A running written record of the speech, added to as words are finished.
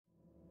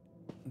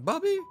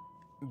Bobby,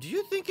 do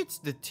you think it's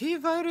the T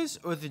virus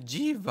or the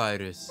G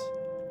virus?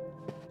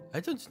 I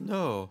don't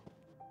know.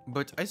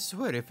 But I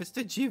swear, if it's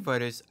the G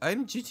virus,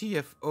 I'm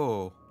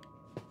GTFO.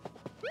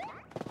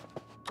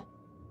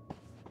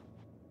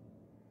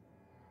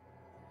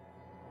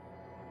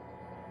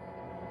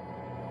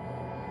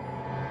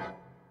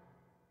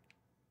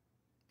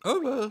 Oh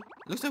well,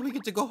 looks like we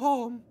get to go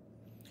home.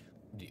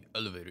 The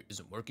elevator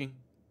isn't working?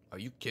 Are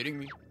you kidding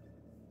me?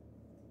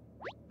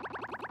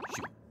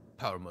 Shoot,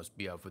 power must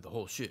be out for the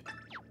whole ship.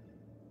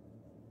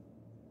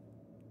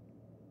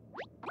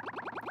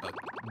 I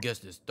guess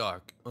this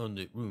dark,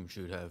 unlit room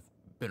should have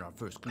been our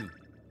first clue.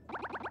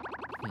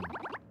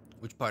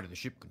 Which part of the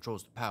ship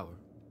controls the power?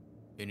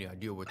 Any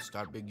idea where to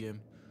start, Big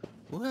Gim?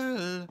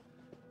 Well,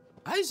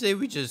 I say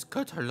we just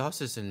cut our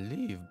losses and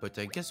leave, but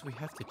I guess we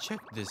have to check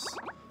this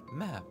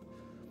map.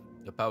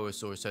 The power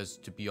source has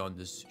to be on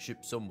this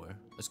ship somewhere.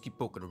 Let's keep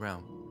poking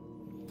around.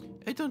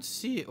 I don't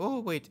see it.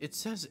 Oh, wait. It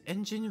says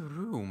engine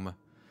room.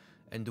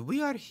 And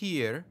we are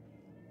here.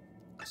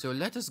 So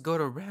let us go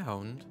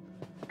around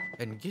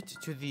and get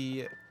to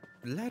the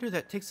ladder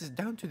that takes us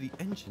down to the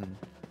engine.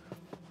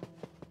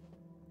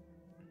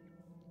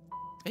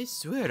 I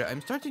swear,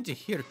 I'm starting to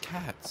hear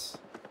cats.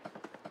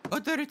 Oh,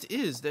 there it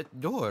is.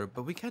 That door.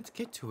 But we can't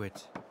get to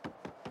it.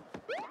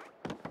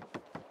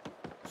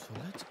 So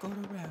let's go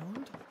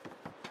around.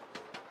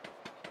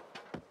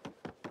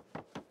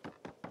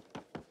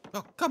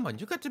 Oh, come on,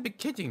 you got to be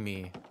kidding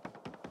me.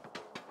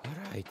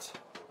 Alright.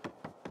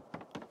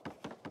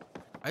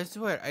 I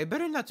swear, I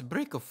better not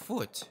break a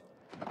foot.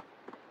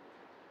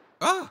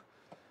 Ah!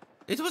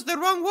 It was the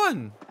wrong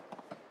one!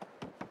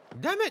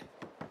 Damn it!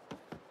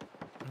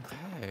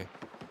 Okay.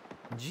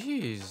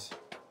 Jeez.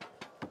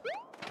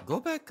 Go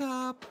back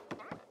up.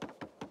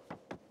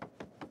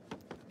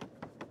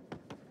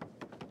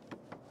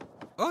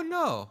 Oh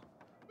no!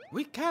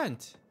 We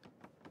can't.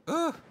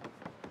 Ugh!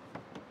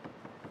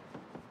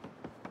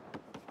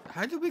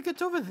 How do we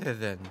get over there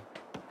then?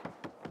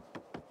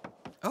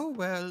 Oh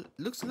well,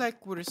 looks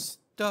like we're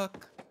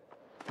stuck.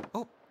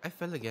 Oh, I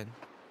fell again.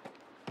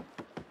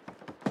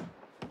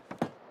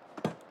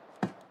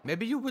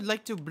 Maybe you would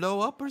like to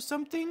blow up or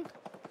something?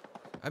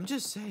 I'm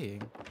just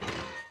saying.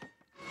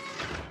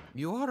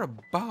 You are a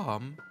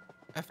bomb,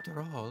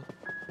 after all.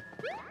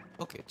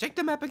 Okay, check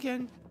the map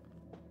again.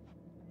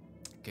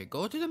 Okay,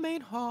 go to the main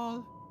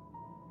hall.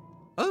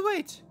 Oh,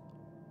 wait.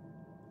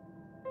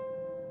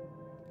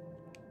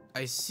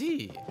 I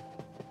see.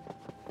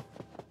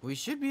 We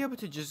should be able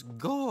to just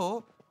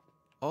go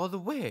all the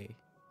way.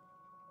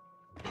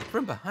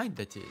 From behind,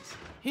 that is.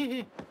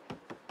 Okay.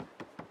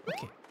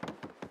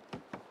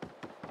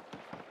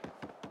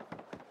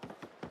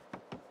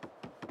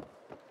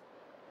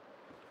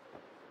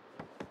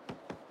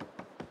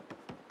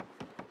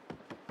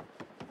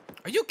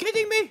 Are you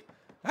kidding me?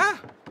 Ah!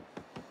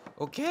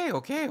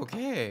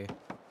 Okay.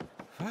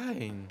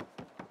 Fine.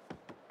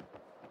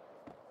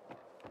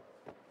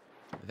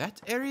 That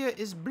area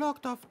is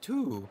blocked off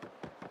too.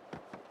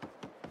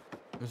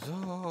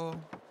 So...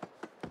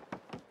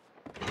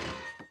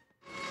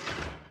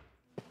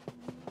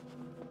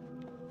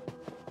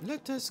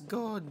 let us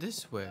go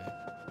this way.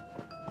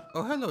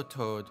 Oh, hello,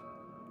 Toad.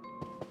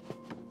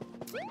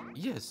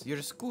 Yes, you're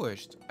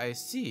squished. I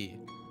see.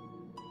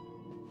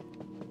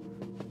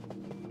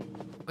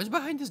 What's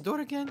behind this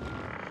door again?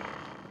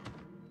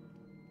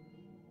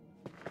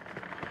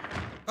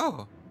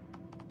 Oh.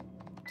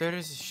 There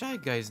is Shy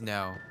Guys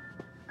now.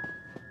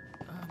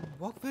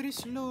 Walk very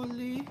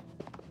slowly.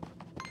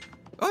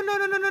 Oh,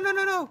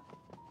 no.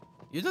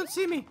 You don't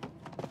see me.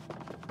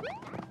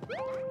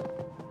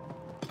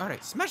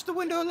 Alright, smash the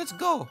window. Let's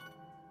go.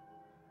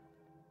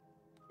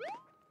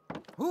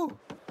 Ooh.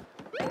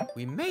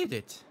 We made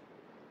it.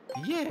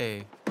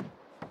 Yay.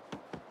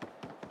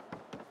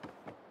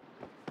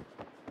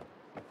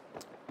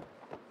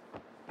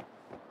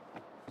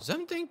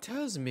 Something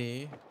tells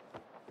me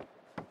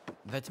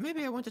that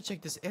maybe I want to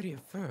check this area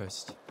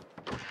first.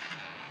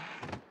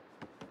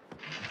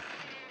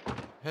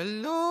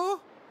 Hello?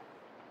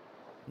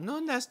 No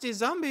nasty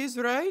zombies,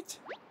 right?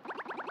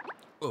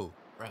 Oh,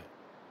 right.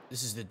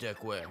 This is the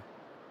deck where...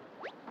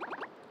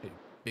 Hey,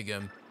 Big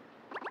M.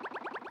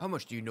 How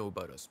much do you know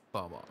about us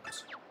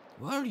bomb-bombs?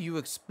 Well, you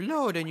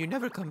explode and you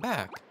never come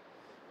back.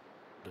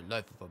 The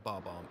life of a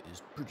bomb-bomb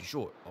is pretty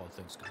short, all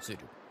things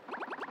considered.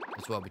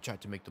 That's why we try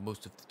to make the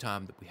most of the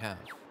time that we have.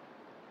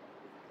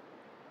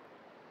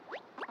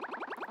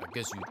 I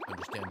guess you'd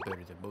understand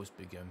better than most,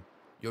 Big M.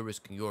 You're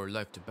risking your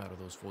life to battle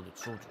those folded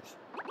soldiers.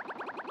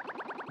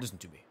 Listen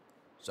to me.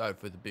 Sorry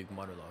for the big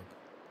monologue.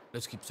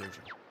 Let's keep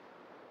searching.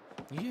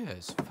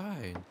 Yes,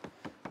 fine.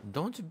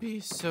 Don't be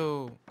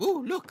so...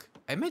 Ooh, look!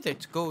 I made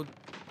it go...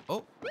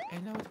 Oh,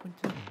 and now it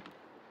went down.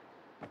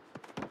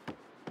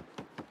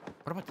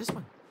 What about this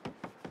one?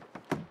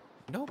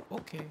 Nope,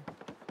 okay.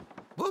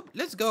 Whoop,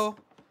 let's go.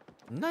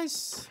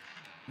 Nice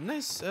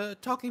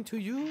talking to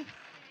you.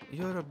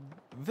 You're a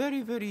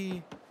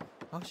very,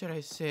 how should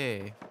I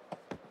say?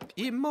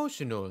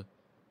 Emotional.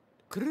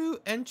 Crew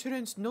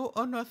entrance, no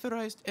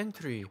unauthorized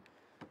entry.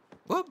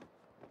 Whoop,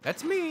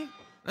 that's me.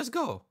 Let's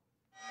go.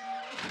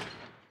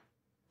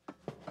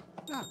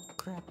 Ah,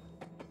 crap.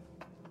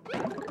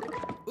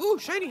 Ooh,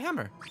 shiny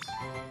hammer.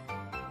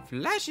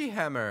 Flashy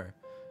hammer.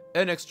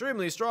 An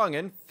extremely strong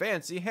and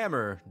fancy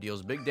hammer.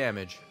 Deals big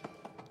damage.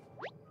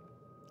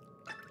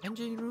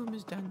 Engine room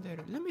is down there.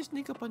 Let me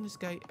sneak up on this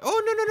guy.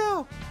 Oh, no, no,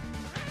 no.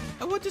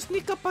 I want to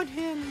sneak up on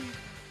him.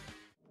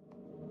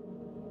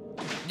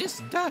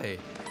 Just die.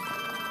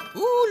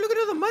 Ooh, look at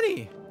all the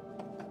money.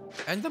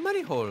 And the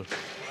money hole.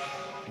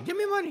 Give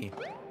me money.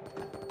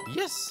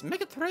 Yes,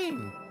 make it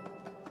rain.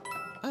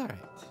 Alright.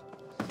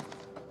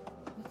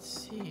 Let's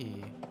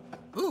see.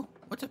 Ooh,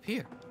 what's up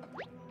here?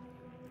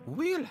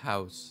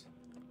 Wheelhouse.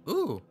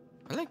 Ooh,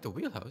 I like the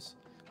wheelhouse.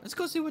 Let's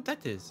go see what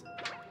that is.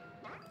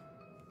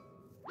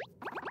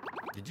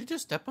 Did you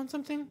just step on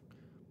something?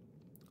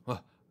 Oh,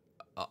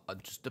 I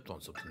just stepped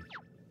on something.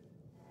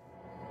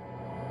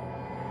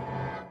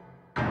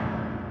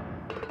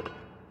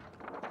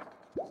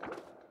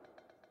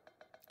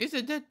 It's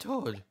a dead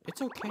toad.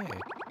 It's okay.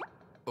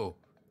 Oh,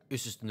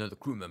 it's just another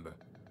crew member.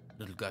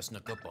 Little guy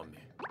snuck up on me.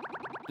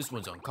 This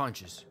one's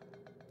unconscious.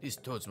 These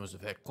toads must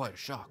have had quite a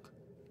shock.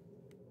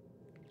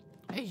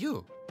 Hey,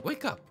 you!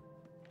 Wake up!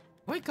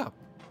 Wake up!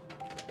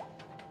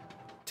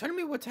 Tell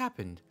me what's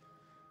happened.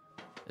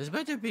 This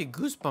better be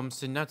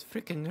Goosebumps and not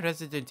frickin'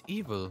 Resident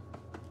Evil.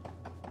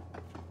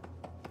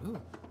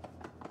 Ooh.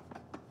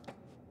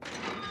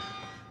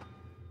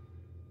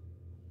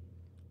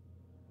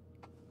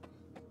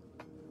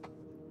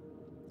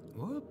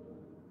 What?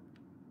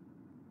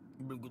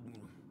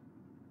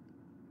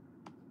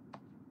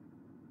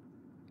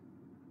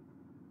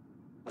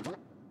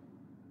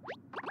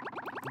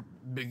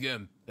 Big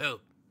M,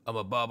 help. I'm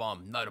a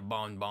bomb, not a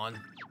bonbon.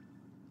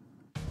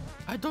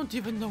 I don't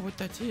even know what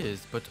that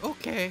is, but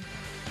okay.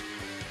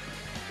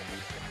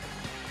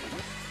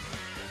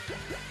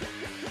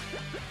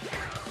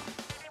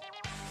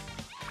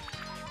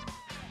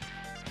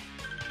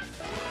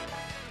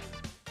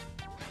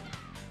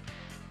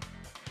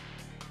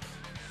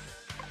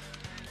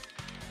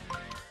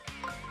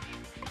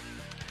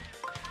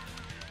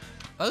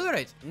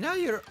 Alright, now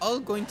you're all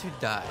going to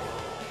die.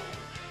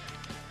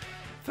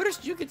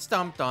 First, you get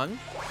stomped on.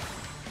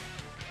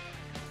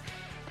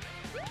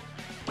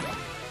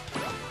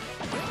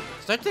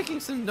 Start taking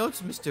some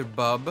notes, Mr.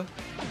 Bob.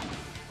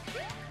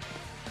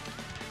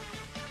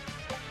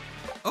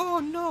 Oh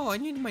no, I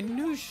need my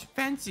new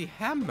fancy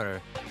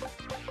hammer.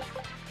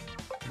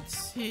 Let's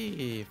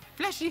see.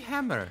 Flashy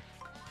hammer.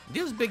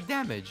 Deals big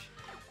damage.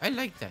 I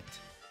like that.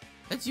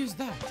 Let's use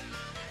that.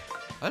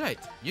 Alright,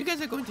 you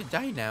guys are going to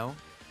die now.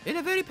 In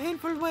a very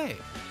painful way.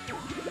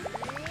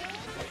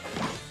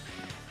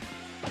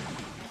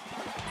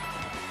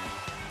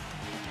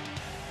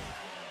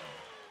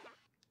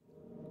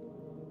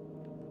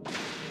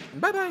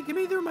 Bye-bye, give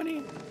me your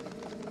money.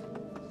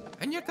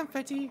 And your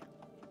confetti.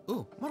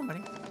 Ooh, more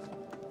money.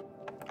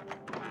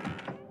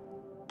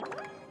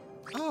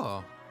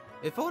 Oh,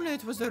 if only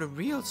it was a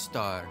real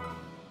star.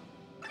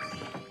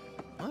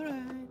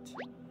 Alright.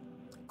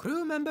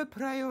 Crew member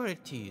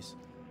priorities.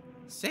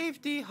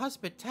 Safety,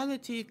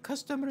 hospitality,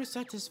 customer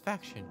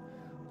satisfaction.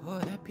 Oh,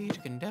 that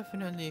page can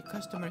definitely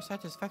customer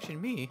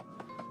satisfaction me.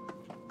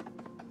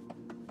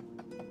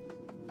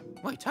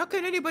 Wait, how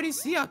can anybody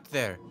see out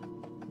there?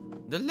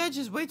 The ledge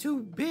is way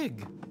too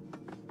big.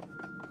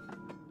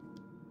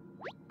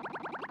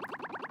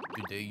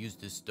 Did they use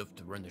this stuff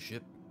to run the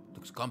ship?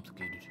 Looks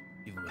complicated,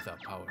 even without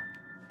power.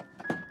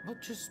 Well,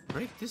 just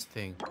break this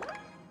thing.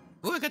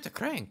 Oh, I got the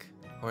crank.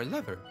 Or a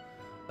lever.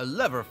 A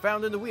lever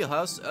found in the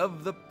wheelhouse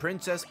of the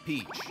Princess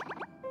Peach.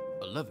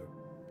 A lever?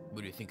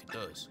 What do you think it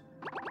does?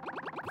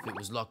 If it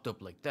was locked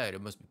up like that,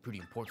 it must be pretty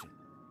important.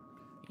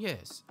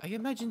 Yes, I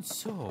imagine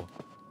so.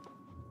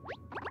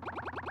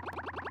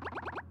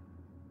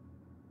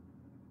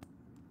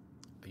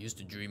 I used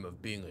to dream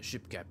of being a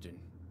ship captain.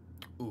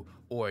 Ooh,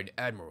 or an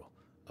admiral.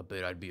 I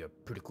bet I'd be a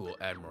pretty cool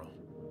admiral.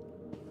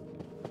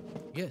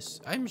 Yes,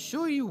 I'm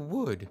sure you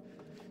would.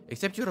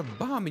 Except you're a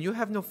bomb and you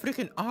have no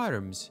freaking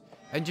arms.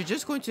 And you're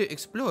just going to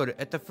explode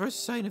at the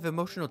first sign of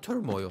emotional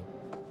turmoil.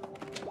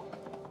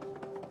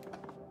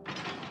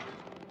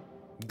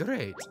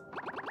 Great.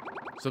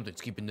 Something's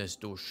keeping this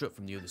door shut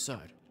from the other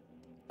side.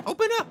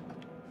 Open up!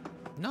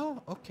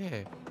 No?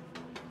 Okay.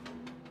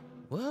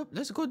 Well,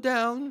 let's go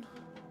down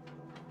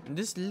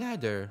this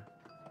ladder.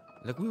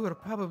 Like we were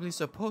probably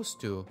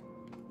supposed to.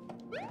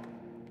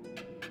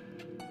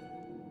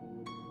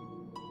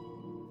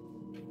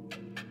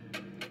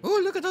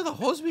 Oh, look at all the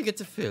holes we get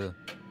to fill.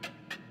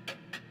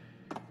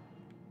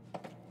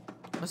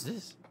 What's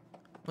this?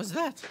 What's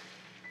that?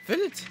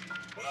 Fill it.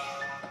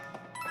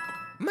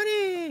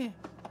 Money!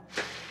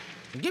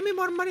 Give me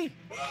more money.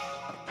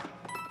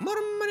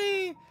 More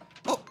money.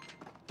 Oh,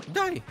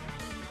 die.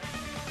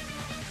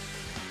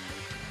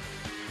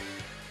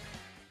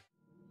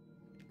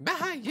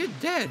 Bah, you're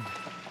dead.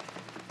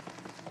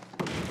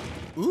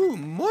 Ooh,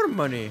 more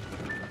money.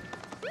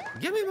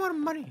 Give me more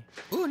money.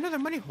 Ooh, another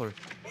money hole.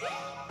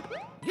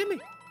 Give me.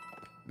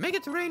 Make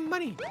it rain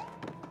money.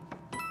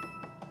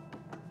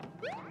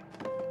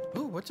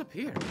 Ooh, what's up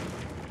here?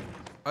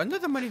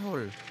 Another money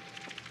hole.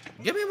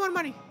 Give me more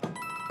money.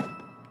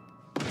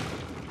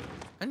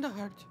 And the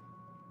heart.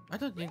 I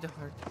don't need the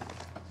heart.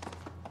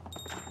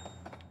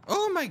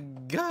 Oh my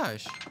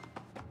gosh.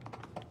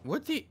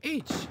 What the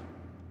H?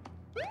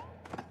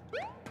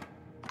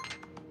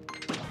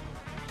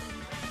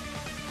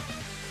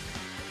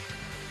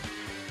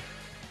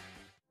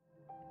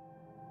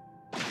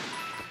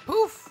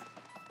 Poof!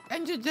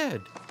 And you're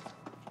dead.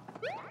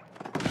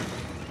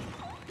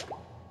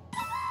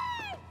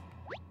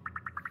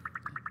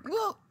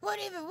 Whoa, what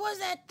even was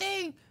that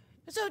thing?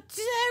 It's so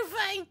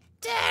terrifying!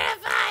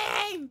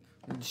 Terrifying!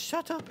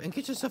 Shut up and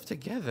get yourself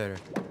together.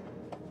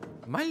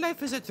 My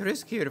life is at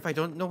risk here if I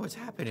don't know what's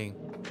happening.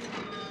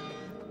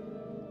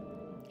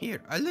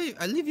 Here, I'll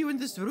leave you in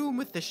this room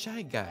with the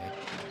shy guy.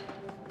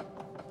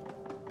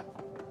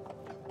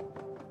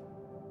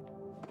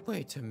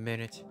 Wait a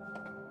minute.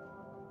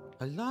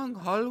 A long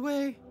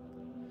hallway?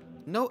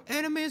 No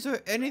enemies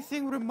or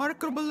anything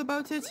remarkable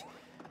about it?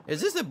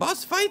 Is this a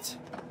boss fight?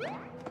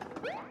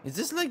 Is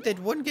this like that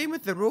one game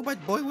with the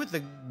robot boy with the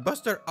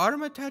buster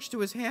arm attached to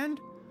his hand?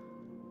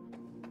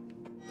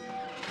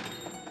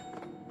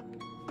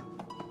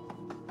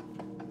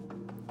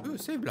 Ooh,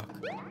 save block.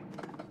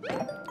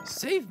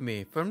 Save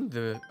me from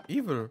the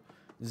evil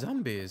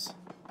zombies.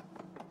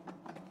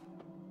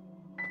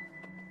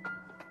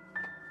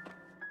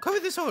 Cover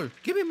this hole.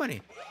 Give me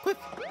money. Quick.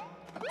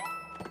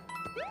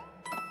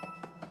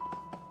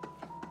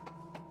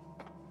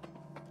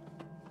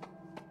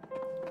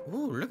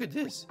 Ooh, look at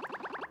this.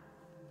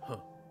 Huh.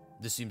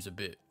 This seems a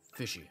bit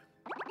fishy.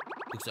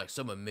 Looks like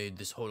someone made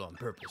this hole on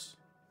purpose.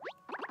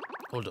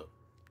 Hold up.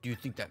 Do you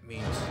think that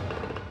means...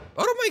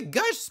 Oh my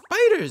gosh,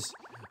 spiders!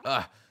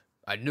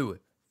 I knew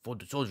it.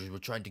 Folded soldiers were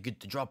trying to get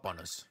the drop on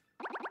us.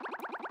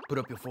 Put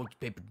up your folded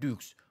paper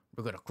dukes.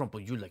 We're gonna crumple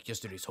you like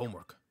yesterday's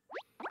homework.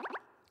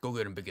 Go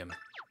get him, Big M.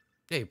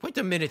 Hey, wait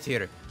a minute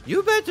here.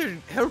 You better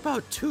help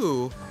out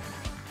too.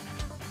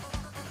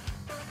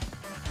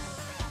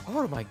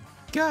 Oh my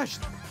gosh.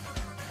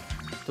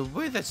 The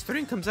way that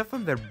string comes up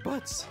from their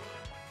butts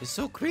is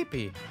so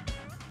creepy.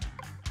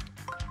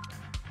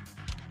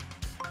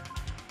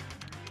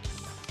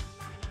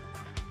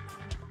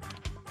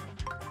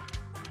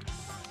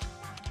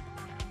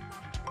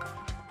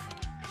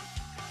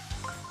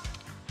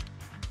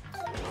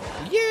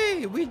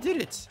 Yay, we did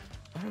it.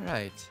 All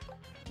right.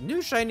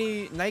 New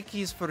shiny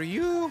Nikes for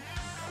you.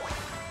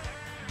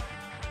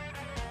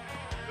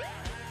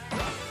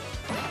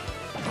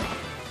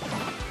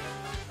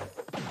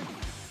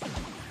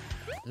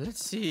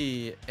 Let's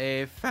see,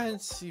 a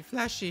fancy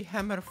flashy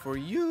hammer for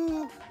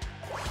you.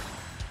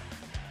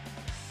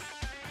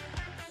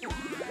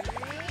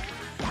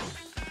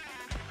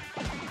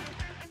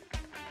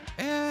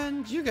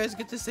 And you guys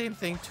get the same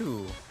thing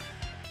too.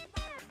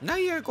 Now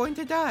you're going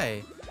to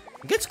die.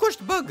 Get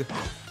squished, bug.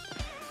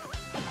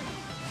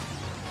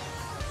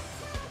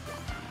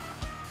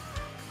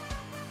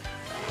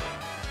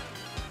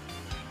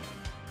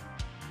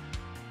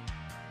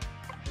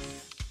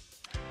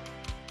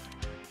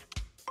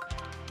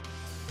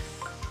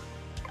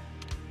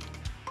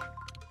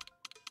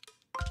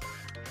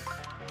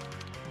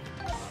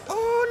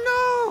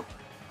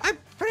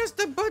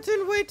 The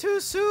button way too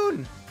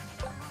soon.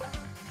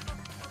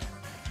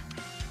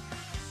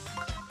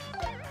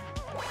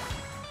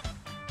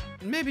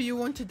 Maybe you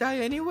want to die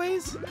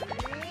anyways?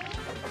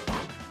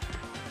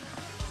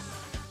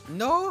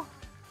 No?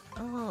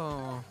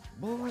 Oh,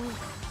 boy.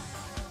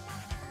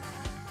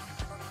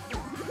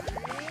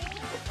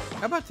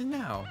 How about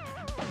now?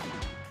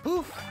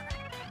 Poof.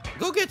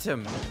 Go get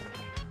him.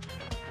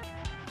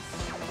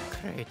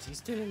 Great, he's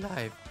still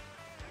alive.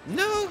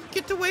 No,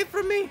 get away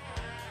from me.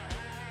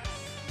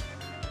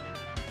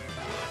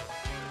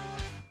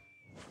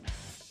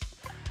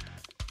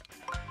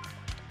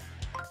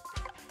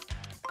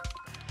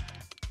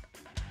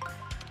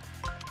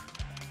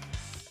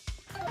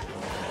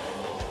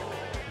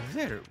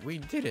 There, we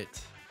did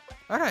it.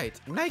 Alright,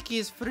 Nike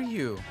is for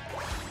you.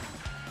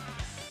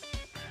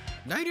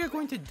 Now you're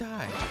going to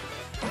die.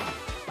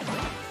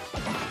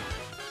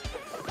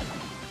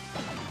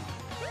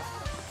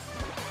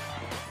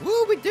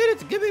 Woo, we did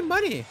it! Give me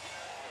money!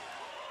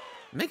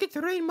 Make it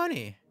rain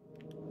money.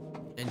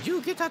 And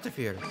you get out of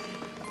here.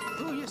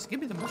 Oh yes, give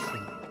me the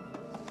mushroom.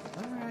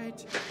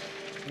 Alright.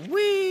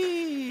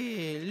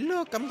 Whee!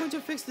 Look, I'm going to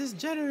fix this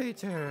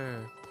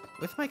generator.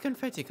 With my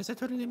confetti, because that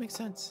totally makes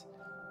sense.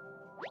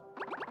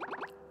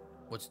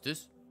 What's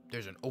this?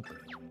 There's an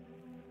opening.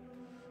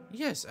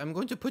 Yes, I'm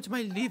going to put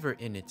my lever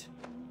in it.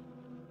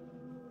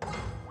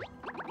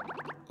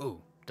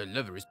 Oh, the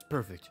lever is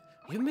perfect.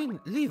 You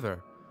mean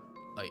lever?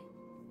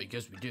 I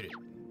guess we did it.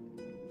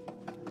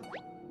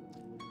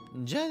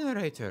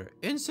 Generator.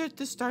 Insert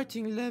the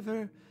starting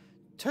lever.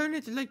 Turn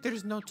it like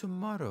there's no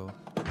tomorrow.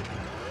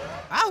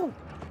 Ow!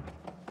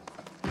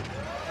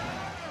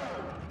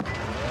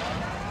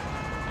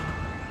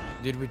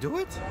 Did we do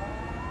it?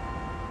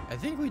 I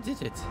think we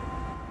did it.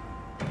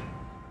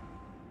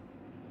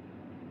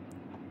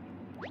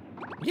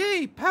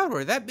 Yay,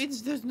 power! That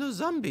means there's no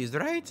zombies,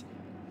 right?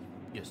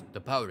 Yes, the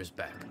power is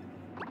back.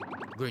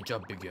 Great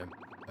job, Big M.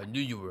 I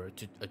knew you were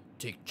a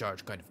take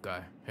charge kind of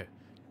guy.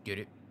 Get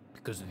it?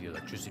 Because of the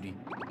electricity.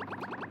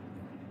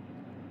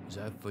 Was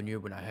I funnier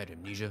when I had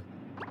amnesia?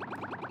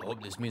 I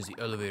hope this means the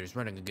elevator's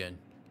running again.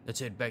 Let's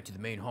head back to the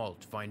main hall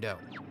to find out.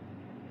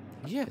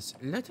 Yes,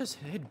 let us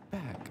head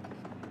back.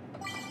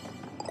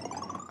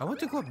 I want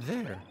to go up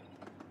there.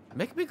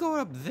 Make me go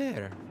up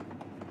there.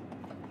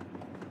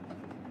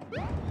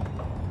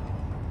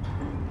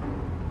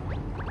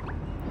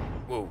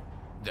 Whoa,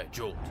 that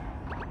jolt.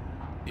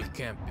 It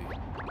can't be.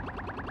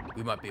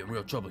 We might be in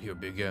real trouble here,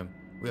 Big M.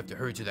 We have to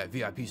hurry to that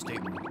VIP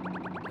stateroom.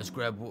 Let's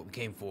grab what we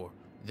came for,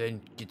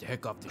 then get the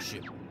heck off the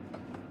ship.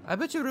 I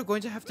bet you we're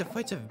going to have to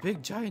fight a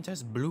big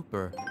giant-ass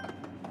blooper.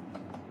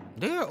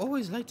 They are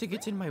always like to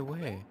get in my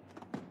way.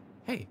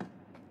 Hey,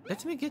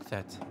 let me get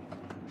that.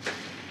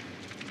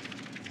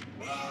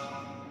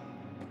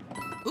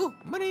 Ooh,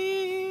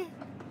 money!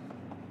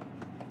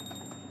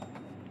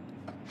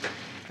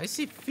 I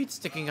see feet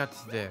sticking out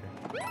there.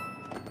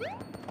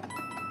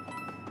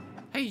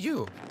 Hey,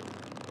 you!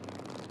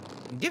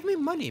 Give me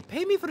money.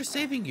 Pay me for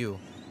saving you.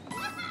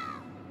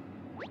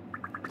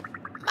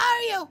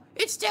 Mario,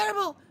 it's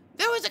terrible.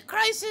 There was a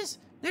crisis.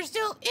 There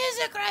still is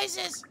a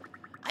crisis.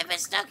 I've been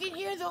stuck in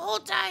here the whole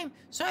time,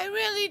 so I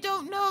really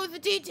don't know the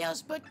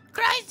details, but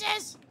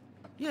crisis!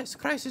 Yes,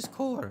 Crisis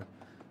Core.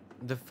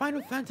 The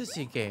Final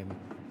Fantasy game.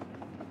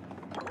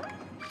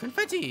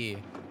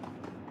 Confetti!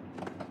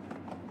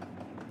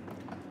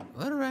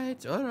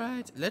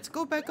 Alright. Let's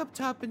go back up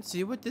top and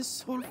see what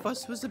this whole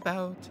fuss was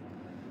about.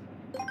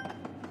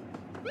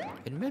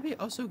 And maybe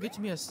also get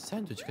me a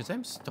sandwich, because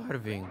I'm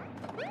starving.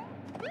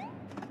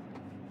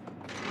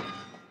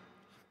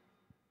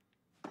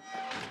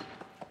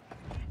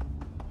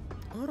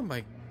 Oh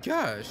my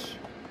gosh!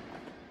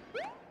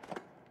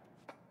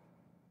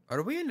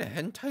 Are we in a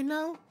hentai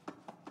now?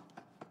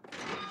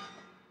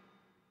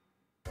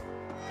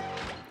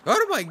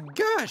 Oh my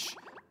gosh!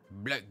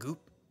 Black goop?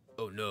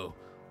 Oh no,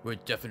 we're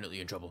definitely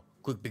in trouble.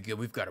 Quick, Big,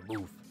 we've got to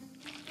move.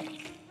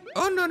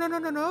 Oh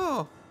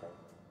no!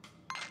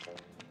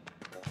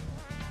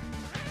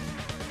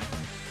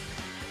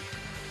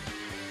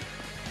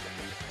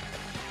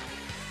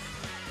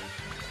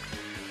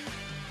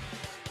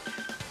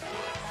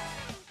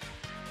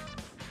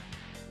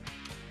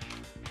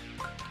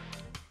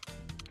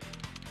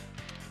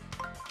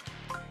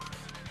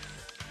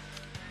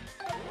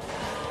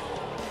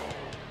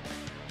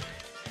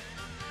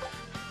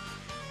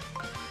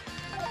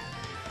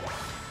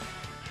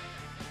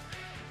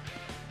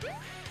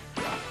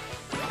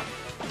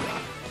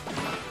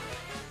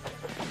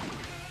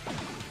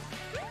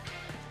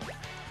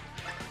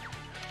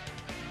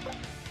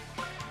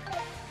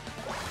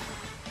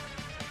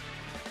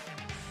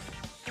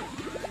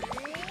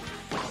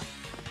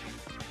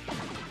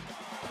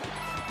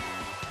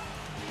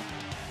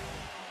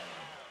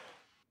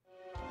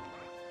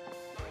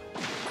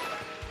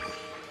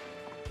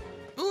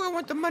 I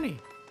want the money.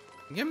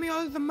 Give me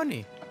all the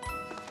money.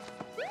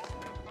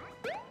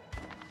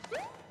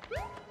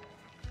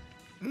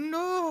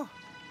 No.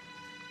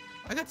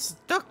 I got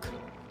stuck.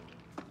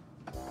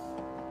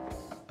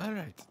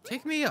 Alright,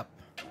 take me up.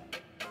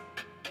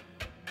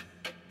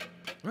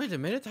 Wait a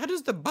minute, how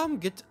does the bomb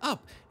get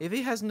up if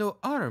he has no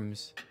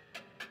arms?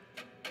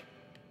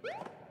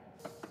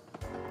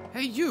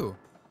 Hey you,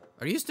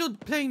 are you still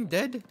playing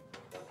dead?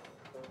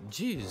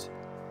 Jeez.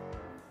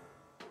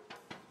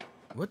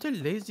 What a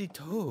lazy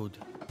toad.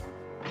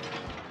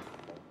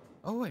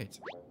 Oh wait.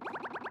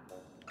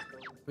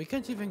 We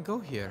can't even go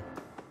here.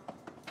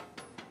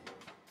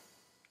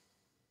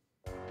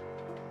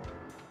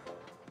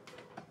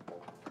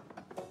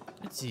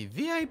 Let's see,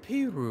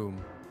 VIP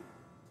room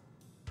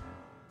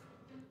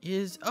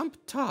is up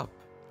top.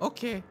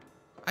 Okay,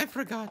 I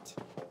forgot.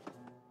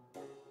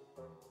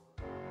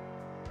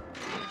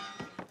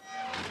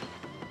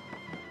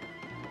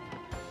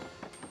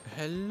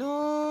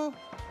 Hello?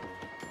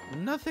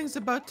 Nothing's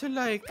about to,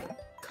 like,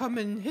 come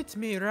and hit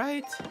me,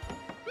 right?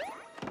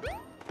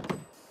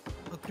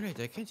 Oh, great,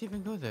 I can't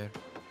even go there.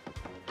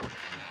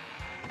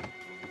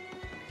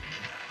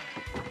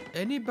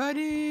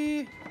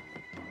 Anybody?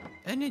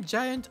 Any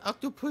giant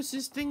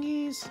octopuses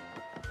thingies?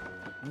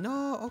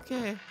 No?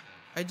 Okay.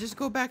 I just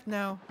go back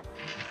now.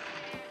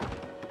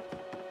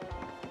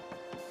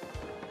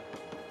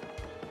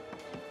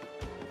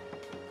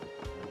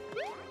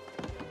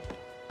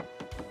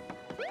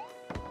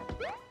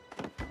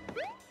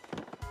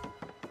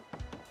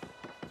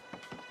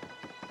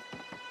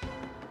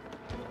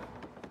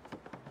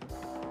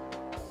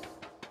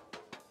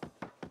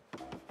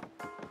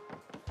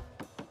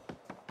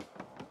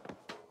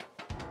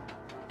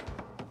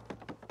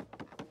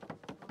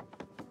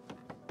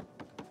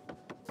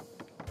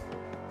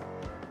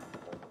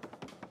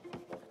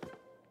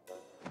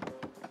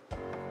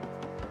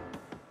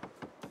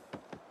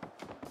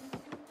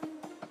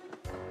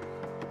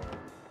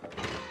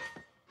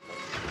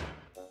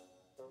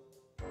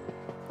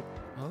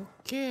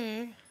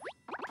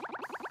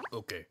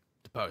 Okay,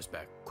 the power's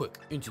back. Quick,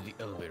 into the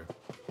elevator.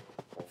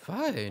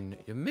 Fine,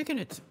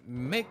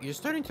 you're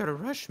starting to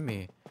rush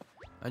me.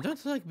 I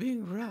don't like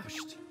being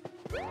rushed.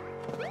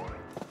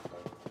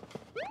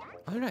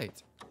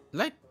 Alright.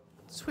 Light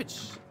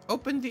switch.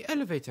 Open the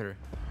elevator.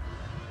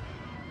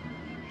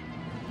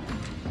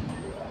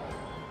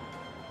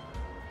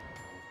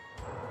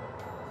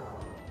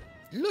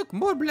 Look,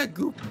 more black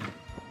goop.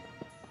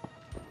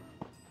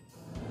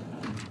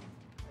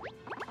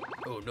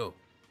 Oh no,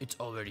 it's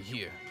already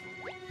here.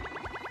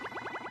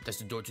 That's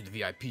the door to the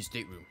VIP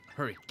stateroom.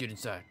 Hurry, get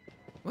inside.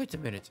 Wait a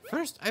minute.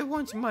 First, I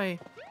want my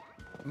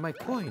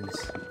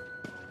coins.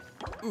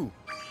 Ooh.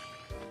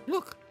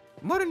 Look,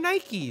 more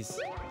Nikes.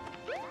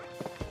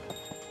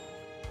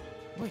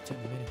 Wait a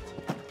minute.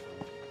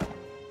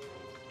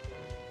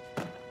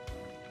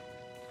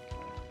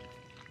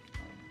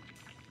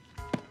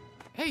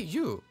 Hey,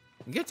 you.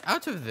 Get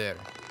out of there.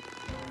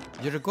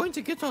 You're going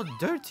to get all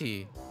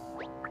dirty.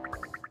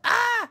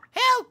 Ah!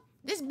 Help!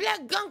 This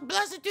black gunk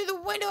blasted through the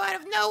window out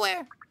of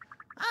nowhere.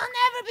 I'll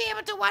never be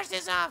able to wash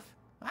this off.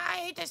 I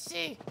hate to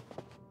see.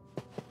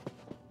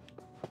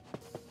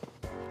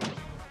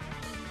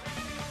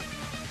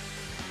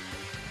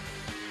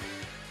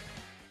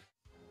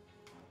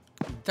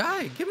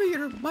 Die! Give me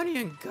your money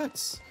and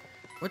guts.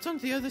 What's on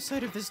the other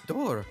side of this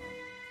door?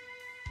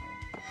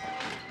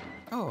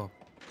 Oh,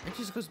 it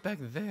just goes back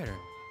there.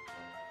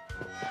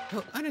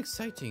 Oh,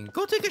 unexciting.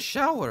 Go take a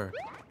shower.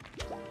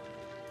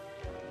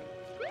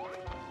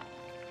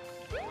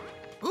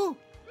 Ooh,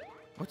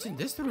 what's in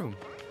this room?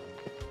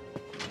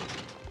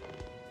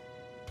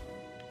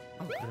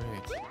 Oh,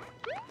 great.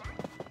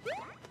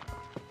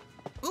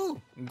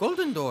 Ooh,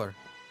 golden door.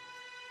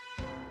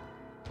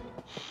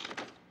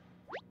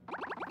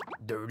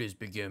 There it is,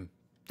 Big M.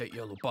 That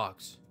yellow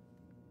box.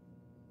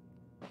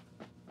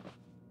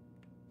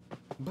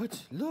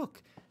 But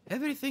look,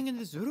 everything in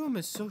this room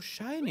is so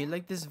shiny,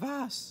 like this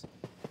vase.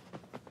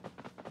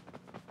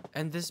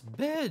 And this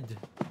bed.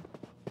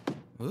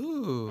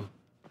 Ooh,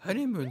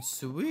 honeymoon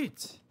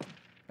suite.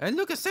 And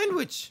look, a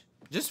sandwich.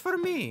 Just for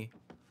me.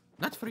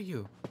 Not for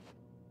you.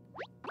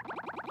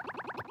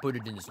 I put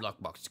it in this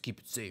lockbox to keep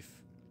it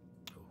safe.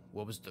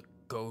 What was the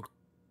code?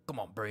 Come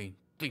on, brain.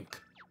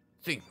 Think.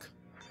 Think.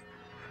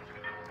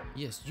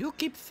 Yes, you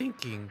keep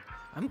thinking.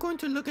 I'm going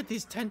to look at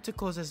these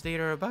tentacles as they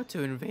are about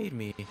to invade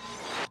me.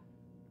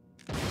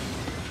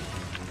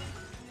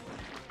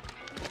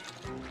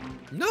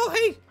 No,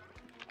 hey!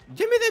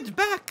 Give me that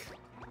back!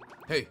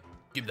 Hey,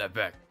 give that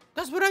back.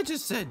 That's what I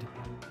just said.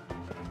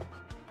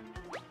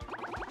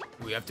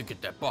 We have to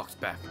get that box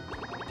back.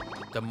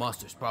 The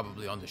monster's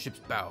probably on the ship's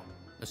bow.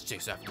 Let's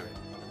chase after it.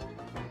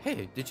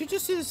 Hey, did you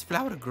just see this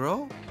flower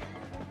grow?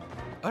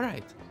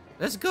 Alright,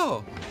 let's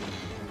go.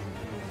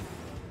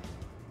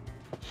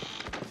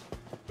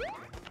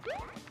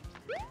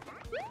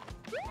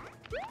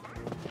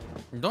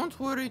 Don't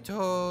worry,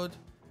 Toad.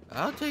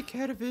 I'll take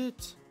care of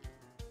it.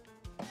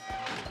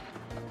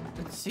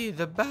 Let's see,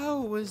 the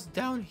bow was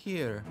down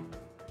here.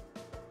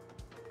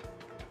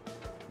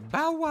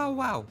 Bow wow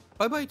wow.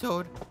 Bye-bye,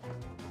 Toad.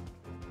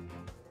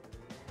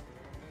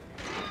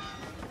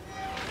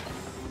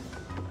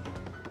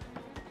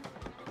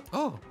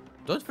 Oh,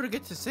 don't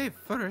forget to save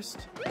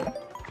first.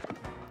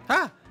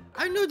 Ha!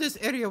 I knew this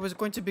area was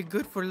going to be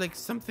good for like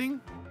something.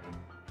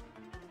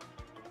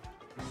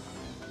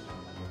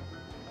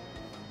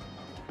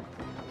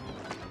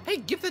 Hey,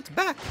 give that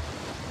back!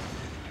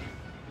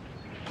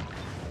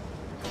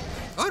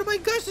 Oh my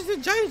gosh, it's a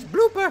giant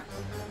blooper!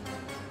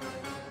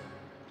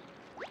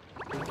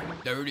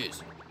 There it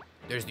is.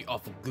 There's the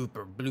awful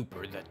gooper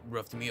blooper that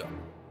roughed me up.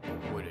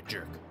 What a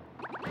jerk.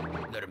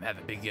 Let him have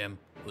it, Big M.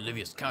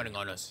 Olivia's counting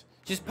on us.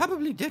 She's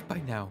probably dead by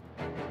now.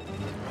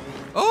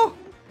 Oh!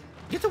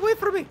 Get away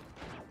from me!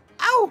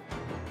 Ow!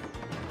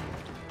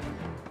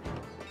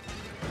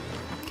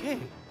 Okay,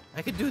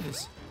 I can do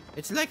this.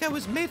 It's like I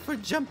was made for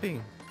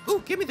jumping.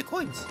 Ooh, give me the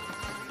coins.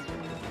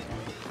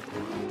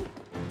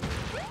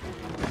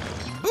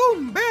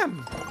 Boom,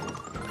 bam!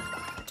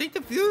 Take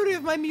the fury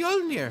of my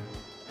Mjolnir.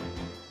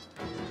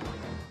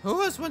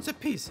 Who else wants a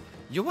piece?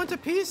 You want a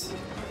piece?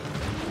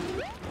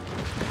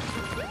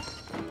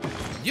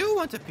 You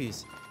want a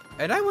piece.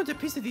 And I want a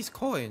piece of these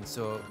coins,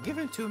 so give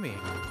them to me.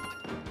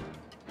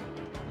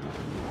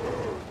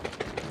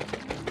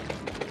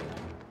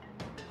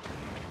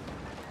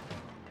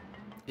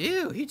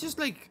 Ew, he just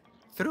like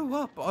threw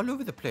up all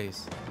over the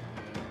place.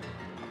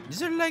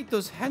 These are like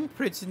those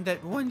handprints in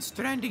that one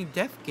Stranding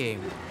Death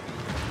game.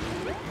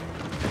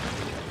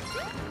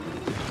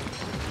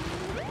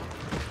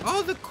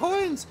 All the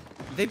coins!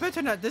 They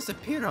better not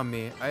disappear on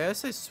me, I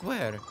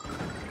swear.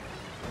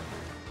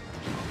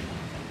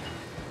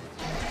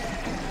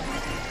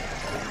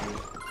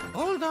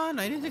 Hold on,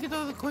 I need to get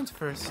all the coins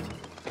first.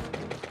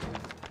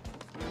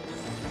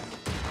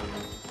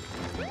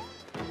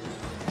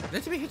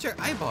 Let me hit your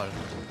eyeball.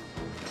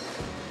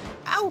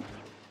 Ow!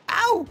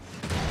 Ow!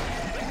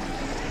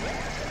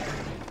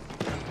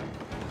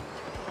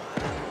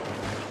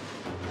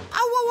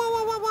 Ow, wow, wow,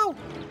 wow, wow, wow!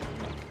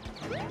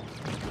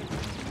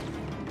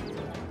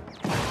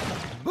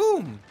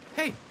 Boom!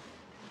 Hey,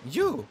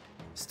 you!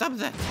 Stop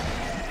that!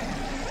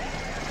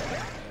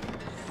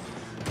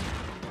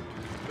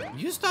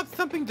 You you stop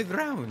thumping the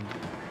ground?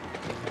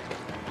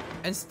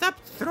 And stop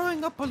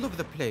throwing up all over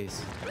the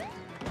place.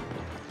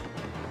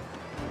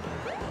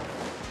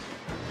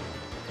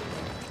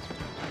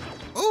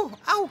 Oh,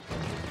 ow!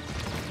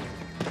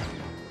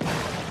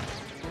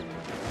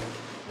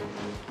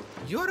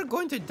 You're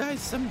going to die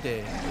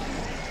someday.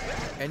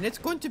 And it's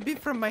going to be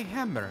from my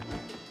hammer.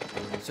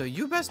 So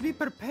you best be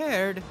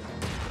prepared.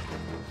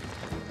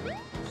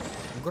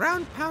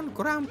 Ground pound,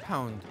 ground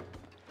pound.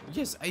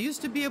 Yes, I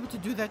used to be able to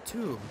do that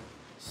too.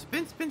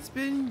 Spin, spin,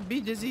 spin, be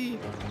dizzy.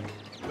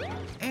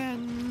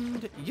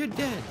 And you're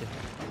dead.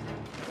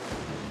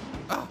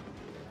 Ah,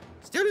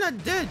 still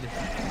not dead.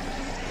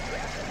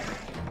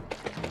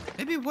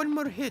 Maybe one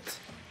more hit.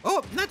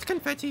 Oh, not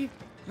confetti.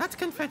 Not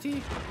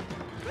confetti.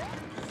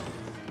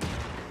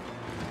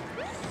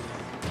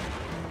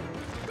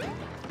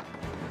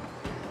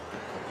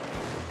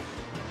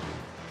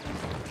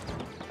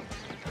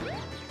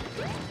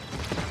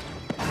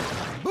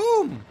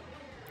 Boom!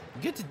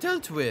 Get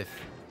dealt with.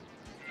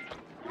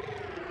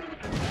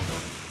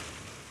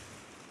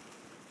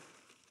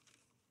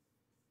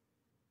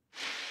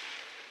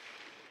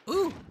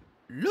 Ooh,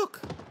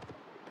 look!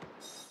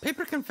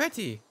 Paper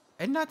confetti,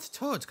 and not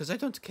toads, because I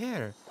don't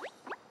care.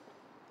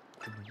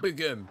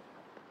 Big M.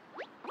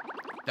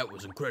 That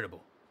was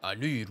incredible. I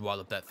knew you'd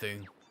wallop that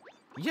thing.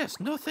 Yes,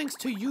 no thanks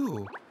to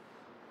you.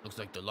 Looks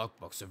like the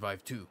lockbox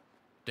survived too.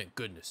 Thank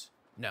goodness.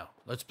 Now,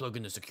 let's plug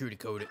in the security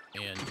code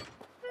and...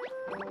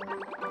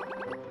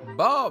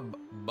 Bob,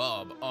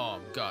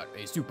 got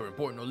a super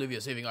important Olivia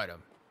saving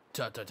item.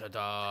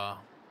 Ta-ta-ta-ta.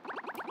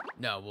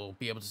 Now we'll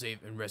be able to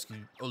save and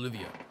rescue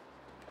Olivia.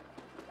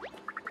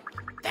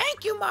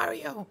 Thank you,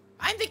 Mario.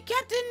 I'm the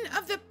captain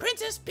of the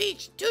Princess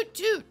Peach. Toot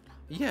toot.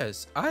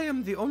 Yes, I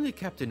am the only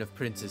captain of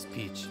Princess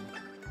Peach.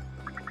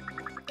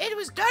 It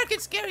was dark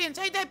and scary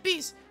inside that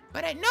beast,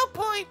 but at no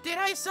point did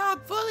I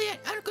sob fully and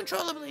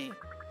uncontrollably.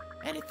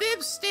 Any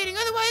fibs stating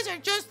otherwise are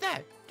just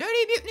that.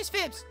 Dirty mutinous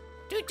fibs.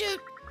 Toot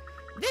toot.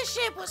 This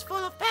ship was full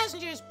of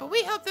passengers, but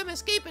we helped them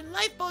escape in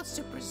lifeboats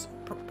to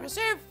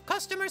preserve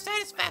customer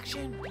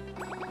satisfaction.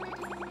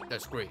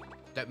 That's great.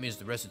 That means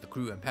the rest of the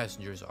crew and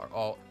passengers are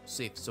all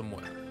safe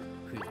somewhere.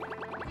 Phew.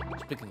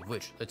 Speaking of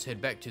which, let's head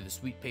back to the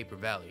Sweet Paper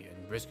Valley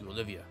and rescue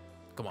Olivia.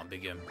 Come on,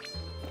 Big M.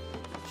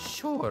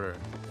 Sure.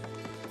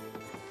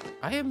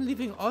 I am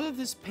leaving all of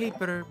this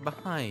paper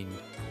behind.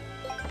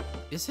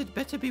 Is it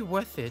better be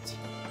worth it?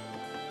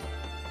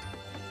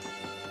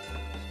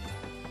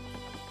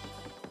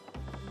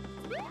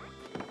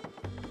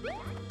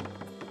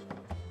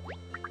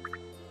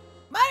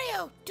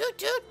 Mario, toot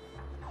toot.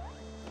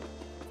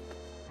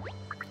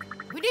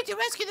 We need to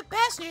rescue the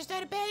passengers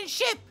that abandoned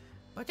ship,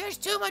 but there's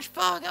too much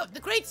fog out in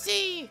the Great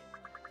Sea.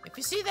 If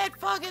you see that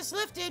fog has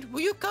lifted, will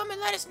you come and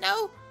let us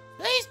know?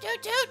 Please,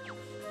 toot toot.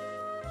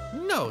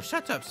 No,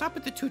 shut up. Stop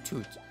with the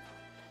toot-toot.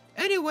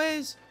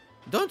 Anyways,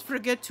 don't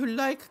forget to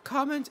like,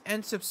 comment,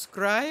 and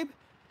subscribe.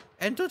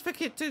 And don't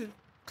forget to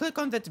click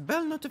on that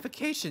bell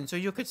notification so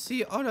you could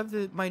see all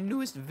of my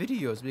newest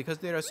videos because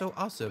they are so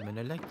awesome and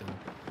I like them.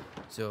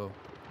 So,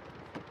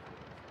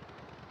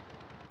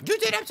 You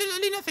did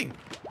absolutely nothing.